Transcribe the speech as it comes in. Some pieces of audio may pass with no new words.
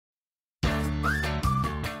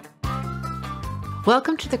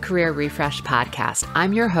Welcome to the Career Refresh Podcast.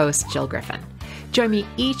 I'm your host, Jill Griffin. Join me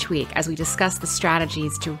each week as we discuss the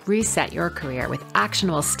strategies to reset your career with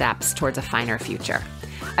actionable steps towards a finer future.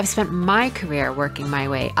 I've spent my career working my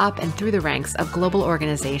way up and through the ranks of global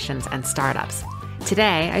organizations and startups.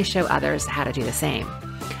 Today, I show others how to do the same.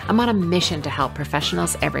 I'm on a mission to help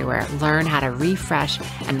professionals everywhere learn how to refresh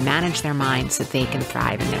and manage their minds so they can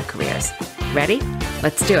thrive in their careers. Ready?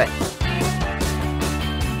 Let's do it.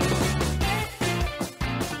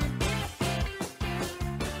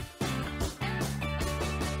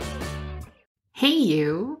 Hey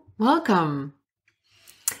you, welcome.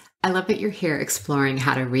 I love that you're here exploring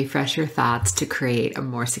how to refresh your thoughts to create a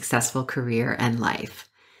more successful career and life.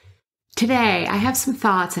 Today, I have some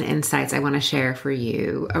thoughts and insights I want to share for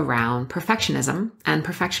you around perfectionism and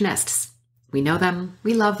perfectionists. We know them,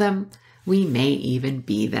 we love them, we may even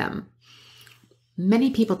be them. Many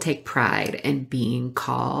people take pride in being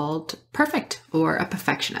called perfect or a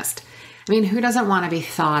perfectionist. I mean, who doesn't want to be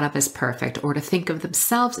thought of as perfect or to think of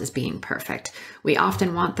themselves as being perfect? We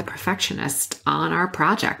often want the perfectionist on our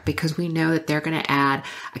project because we know that they're going to add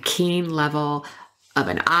a keen level of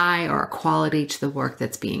an eye or a quality to the work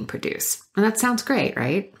that's being produced. And that sounds great,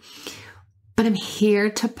 right? But I'm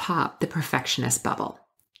here to pop the perfectionist bubble.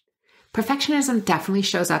 Perfectionism definitely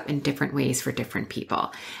shows up in different ways for different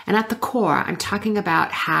people. And at the core, I'm talking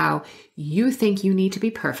about how you think you need to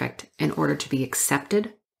be perfect in order to be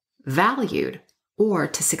accepted, valued, or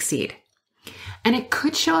to succeed. And it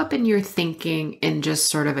could show up in your thinking in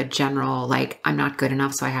just sort of a general, like, I'm not good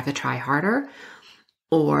enough, so I have to try harder.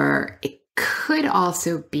 Or it could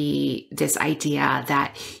also be this idea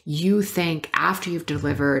that you think after you've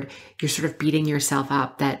delivered, you're sort of beating yourself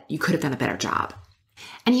up that you could have done a better job.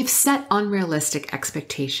 And you've set unrealistic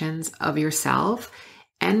expectations of yourself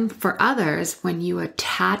and for others when you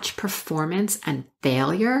attach performance and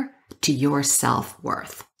failure to your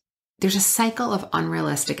self-worth. There's a cycle of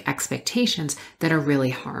unrealistic expectations that are really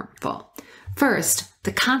harmful. First,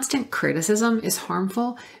 the constant criticism is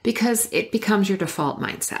harmful because it becomes your default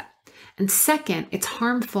mindset. And second, it's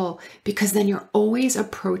harmful because then you're always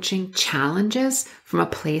approaching challenges from a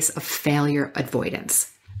place of failure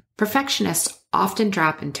avoidance. Perfectionists often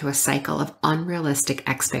drop into a cycle of unrealistic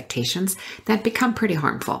expectations that become pretty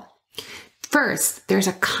harmful. First, there's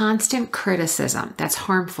a constant criticism that's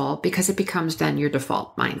harmful because it becomes then your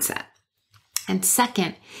default mindset. And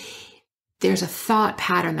second, there's a thought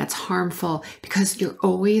pattern that's harmful because you're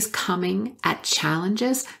always coming at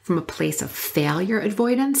challenges from a place of failure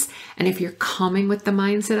avoidance. And if you're coming with the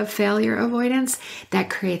mindset of failure avoidance,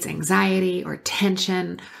 that creates anxiety or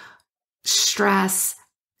tension, stress,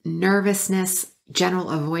 nervousness, general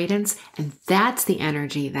avoidance. And that's the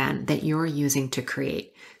energy then that you're using to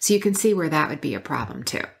create. So you can see where that would be a problem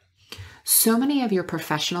too. So many of your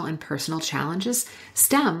professional and personal challenges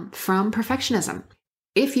stem from perfectionism.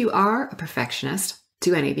 If you are a perfectionist,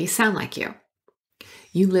 do any of these sound like you?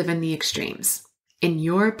 You live in the extremes. In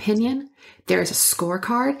your opinion, there is a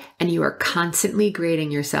scorecard and you are constantly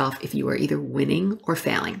grading yourself if you are either winning or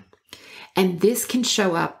failing. And this can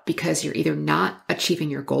show up because you're either not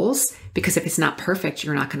achieving your goals, because if it's not perfect,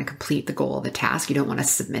 you're not going to complete the goal of the task. You don't want to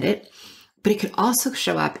submit it. But it could also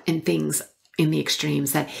show up in things in the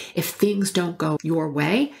extremes that if things don't go your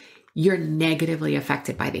way, you're negatively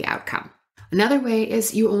affected by the outcome. Another way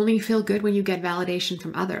is you only feel good when you get validation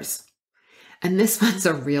from others. And this one's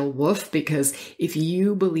a real woof because if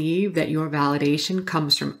you believe that your validation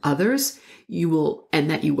comes from others,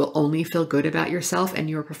 and that you will only feel good about yourself and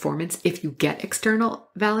your performance if you get external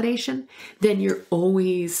validation, then you're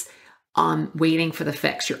always waiting for the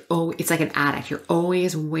fix. It's like an addict. You're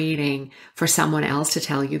always waiting for someone else to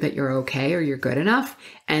tell you that you're okay or you're good enough.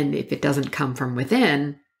 And if it doesn't come from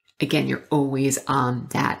within, again, you're always on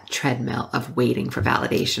that treadmill of waiting for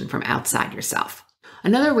validation from outside yourself.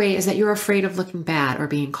 Another way is that you're afraid of looking bad or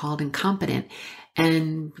being called incompetent.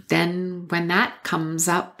 And then when that comes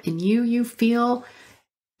up in you, you feel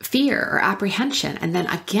fear or apprehension. And then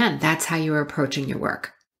again, that's how you're approaching your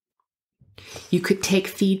work. You could take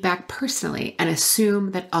feedback personally and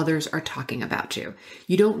assume that others are talking about you.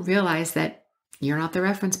 You don't realize that you're not the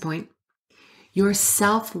reference point. Your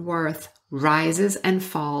self-worth rises and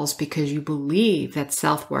falls because you believe that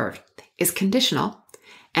self-worth is conditional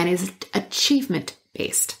and is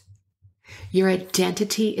achievement-based. Your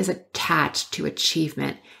identity is attached to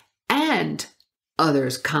achievement and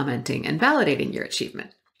others commenting and validating your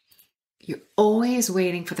achievement. You're always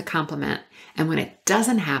waiting for the compliment, and when it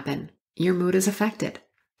doesn't happen, your mood is affected.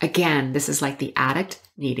 Again, this is like the addict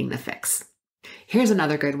needing the fix. Here's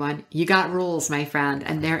another good one. You got rules, my friend,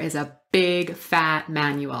 and there is a big fat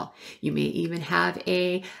manual. You may even have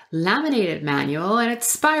a laminated manual and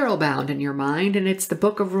it's spiral bound in your mind, and it's the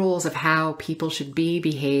book of rules of how people should be,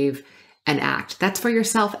 behave, and act. That's for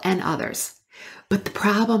yourself and others. But the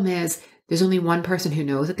problem is there's only one person who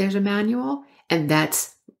knows that there's a manual, and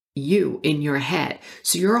that's you in your head.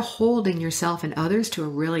 So you're holding yourself and others to a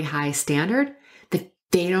really high standard that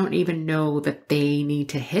they don't even know that they need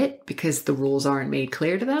to hit because the rules aren't made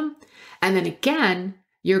clear to them. And then again,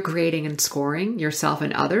 you're grading and scoring yourself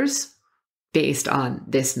and others based on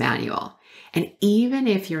this manual. And even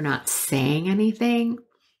if you're not saying anything,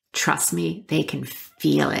 trust me, they can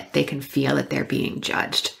feel it. They can feel that they're being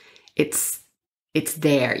judged. It's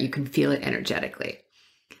there. You can feel it energetically.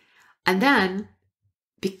 And then,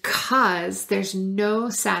 because there's no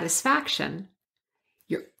satisfaction,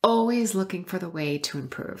 you're always looking for the way to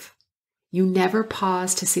improve. You never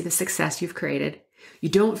pause to see the success you've created. You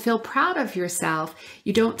don't feel proud of yourself.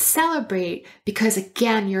 You don't celebrate because,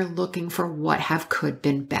 again, you're looking for what could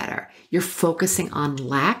been better. You're focusing on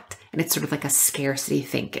lack, and it's sort of like a scarcity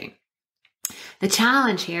thinking. The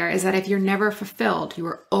challenge here is that if you're never fulfilled, you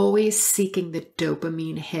are always seeking the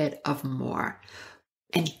dopamine hit of more.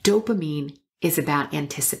 And dopamine is about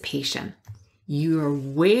anticipation. You are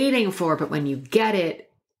waiting for it, but when you get it,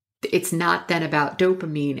 it's not then about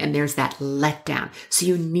dopamine, and there's that letdown. So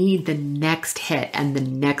you need the next hit and the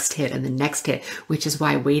next hit and the next hit, which is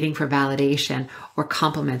why waiting for validation or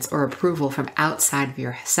compliments or approval from outside of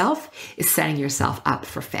yourself is setting yourself up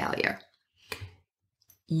for failure.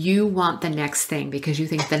 You want the next thing because you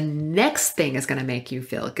think the next thing is going to make you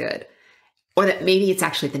feel good, or that maybe it's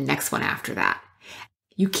actually the next one after that.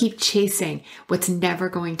 You keep chasing what's never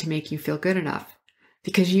going to make you feel good enough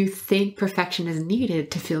because you think perfection is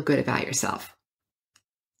needed to feel good about yourself.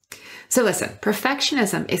 So listen,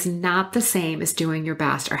 perfectionism is not the same as doing your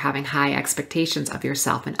best or having high expectations of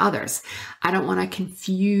yourself and others. I don't want to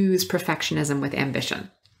confuse perfectionism with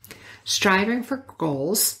ambition. Striving for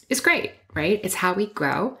goals is great, right? It's how we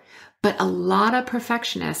grow. But a lot of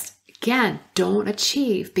perfectionists, again, don't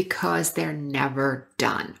achieve because they're never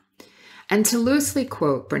done. And to loosely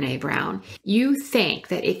quote Brené Brown, you think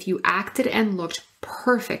that if you acted and looked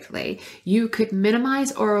perfectly, you could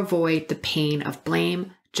minimize or avoid the pain of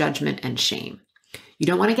blame, judgment, and shame. You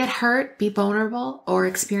don't want to get hurt, be vulnerable, or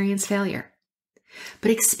experience failure.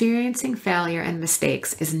 But experiencing failure and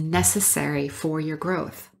mistakes is necessary for your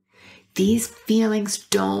growth. These feelings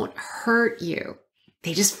don't hurt you.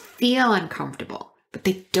 They just feel uncomfortable, but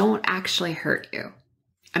they don't actually hurt you.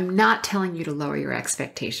 I'm not telling you to lower your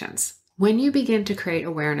expectations. When you begin to create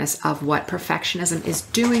awareness of what perfectionism is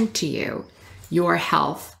doing to you, your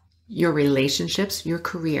health, your relationships, your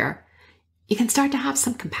career, you can start to have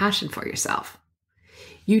some compassion for yourself.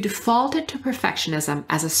 You defaulted to perfectionism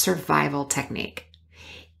as a survival technique,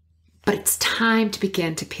 but it's time to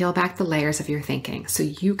begin to peel back the layers of your thinking so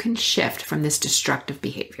you can shift from this destructive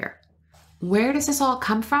behavior. Where does this all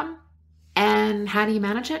come from? And how do you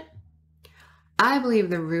manage it? I believe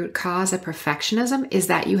the root cause of perfectionism is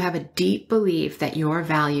that you have a deep belief that your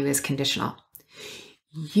value is conditional.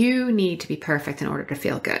 You need to be perfect in order to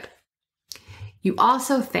feel good. You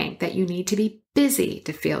also think that you need to be busy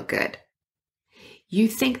to feel good. You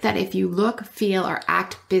think that if you look, feel, or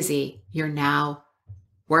act busy, you're now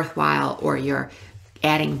worthwhile, or you're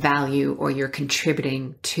adding value, or you're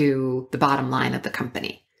contributing to the bottom line of the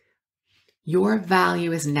company. Your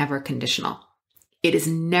value is never conditional. It is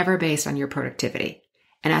never based on your productivity.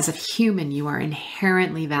 And as a human, you are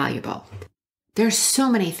inherently valuable. There's so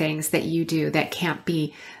many things that you do that can't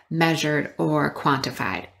be measured or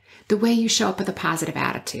quantified. The way you show up with a positive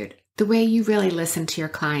attitude, the way you really listen to your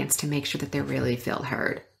clients to make sure that they really feel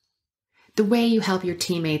heard, the way you help your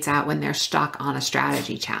teammates out when they're stuck on a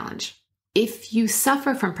strategy challenge. If you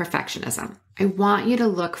suffer from perfectionism, I want you to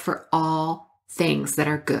look for all things that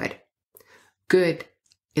are good. Good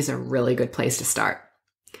is a really good place to start.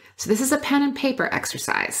 So this is a pen and paper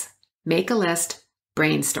exercise. Make a list,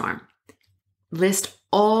 brainstorm. List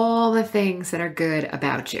all the things that are good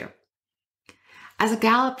about you. As a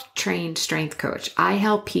Gallup-trained strength coach, I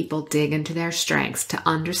help people dig into their strengths to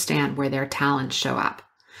understand where their talents show up.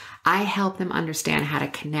 I help them understand how to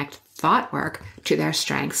connect thought work to their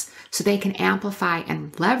strengths so they can amplify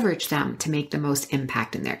and leverage them to make the most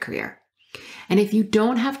impact in their career. And if you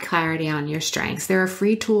don't have clarity on your strengths, there are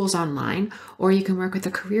free tools online, or you can work with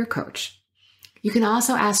a career coach. You can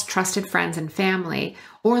also ask trusted friends and family,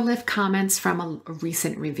 or leave comments from a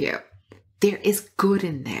recent review. There is good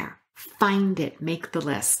in there. Find it, make the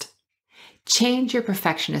list. Change your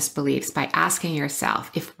perfectionist beliefs by asking yourself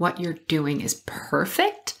if what you're doing is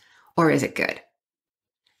perfect or is it good?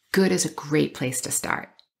 Good is a great place to start.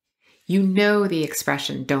 You know the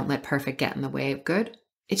expression, don't let perfect get in the way of good?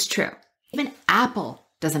 It's true. Even Apple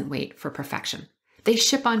doesn't wait for perfection. They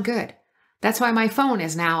ship on good. That's why my phone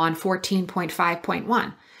is now on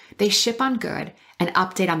 14.5.1. They ship on good and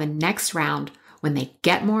update on the next round when they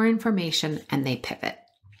get more information and they pivot.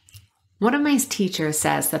 One of my teachers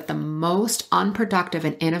says that the most unproductive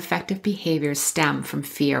and ineffective behaviors stem from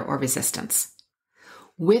fear or resistance.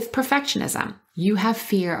 With perfectionism, you have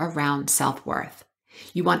fear around self-worth.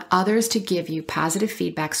 You want others to give you positive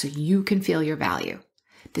feedback so you can feel your value.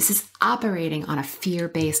 This is operating on a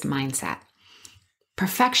fear-based mindset.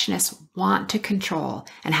 Perfectionists want to control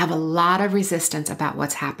and have a lot of resistance about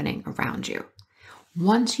what's happening around you.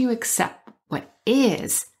 Once you accept what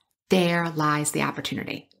is, there lies the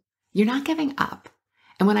opportunity. You're not giving up.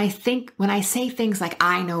 And when I say things like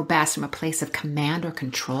I know best from a place of command or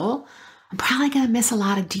control, I'm probably going to miss a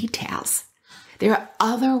lot of details. There are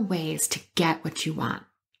other ways to get what you want.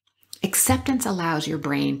 Acceptance allows your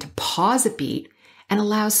brain to pause a beat and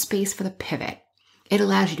allows space for the pivot. It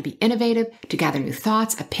allows you to be innovative, to gather new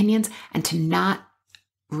thoughts, opinions, and to not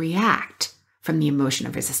react from the emotion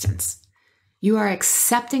of resistance. You are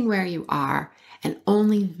accepting where you are, and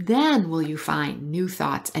only then will you find new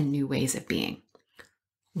thoughts and new ways of being.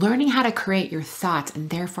 Learning how to create your thoughts and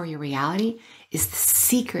therefore your reality is the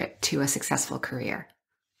secret to a successful career.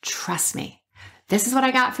 Trust me. This is what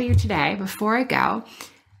I got for you today. Before I go,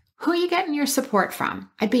 who are you getting your support from?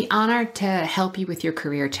 I'd be honored to help you with your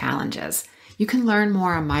career challenges. You can learn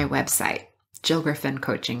more on my website,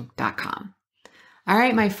 jillgriffincoaching.com. All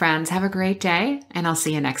right, my friends, have a great day, and I'll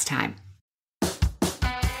see you next time.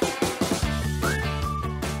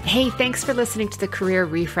 Hey, thanks for listening to the Career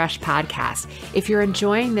Refresh podcast. If you're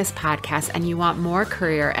enjoying this podcast and you want more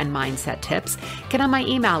career and mindset tips, get on my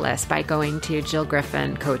email list by going to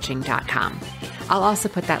jillgriffincoaching.com. I'll also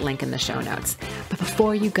put that link in the show notes. But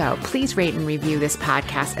before you go, please rate and review this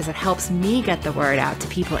podcast as it helps me get the word out to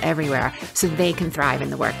people everywhere so they can thrive in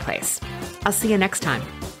the workplace. I'll see you next time.